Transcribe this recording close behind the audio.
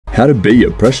How to be a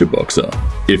pressure boxer.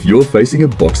 If you're facing a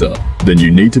boxer, then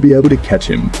you need to be able to catch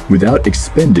him without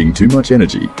expending too much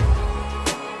energy.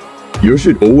 You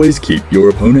should always keep your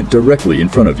opponent directly in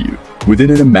front of you,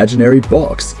 within an imaginary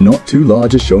box not too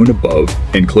large as shown above,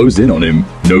 and close in on him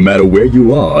no matter where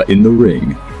you are in the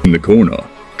ring. In the corner,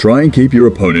 try and keep your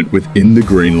opponent within the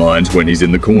green lines when he's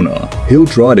in the corner. He'll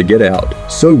try to get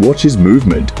out, so watch his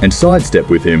movement and sidestep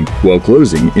with him while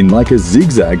closing in like a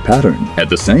zigzag pattern. At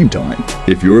the same time,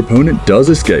 if your opponent does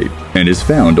escape and is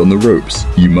found on the ropes,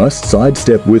 you must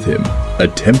sidestep with him,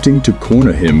 attempting to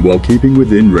corner him while keeping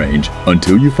within range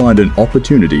until you find an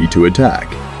opportunity to attack.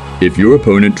 If your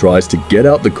opponent tries to get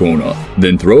out the corner,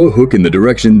 then throw a hook in the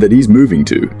direction that he's moving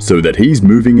to so that he's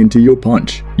moving into your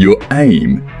punch. Your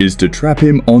aim is to trap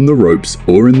him on the ropes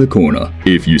or in the corner.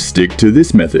 If you stick to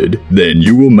this method, then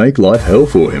you will make life hell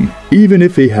for him, even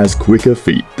if he has quicker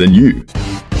feet than you.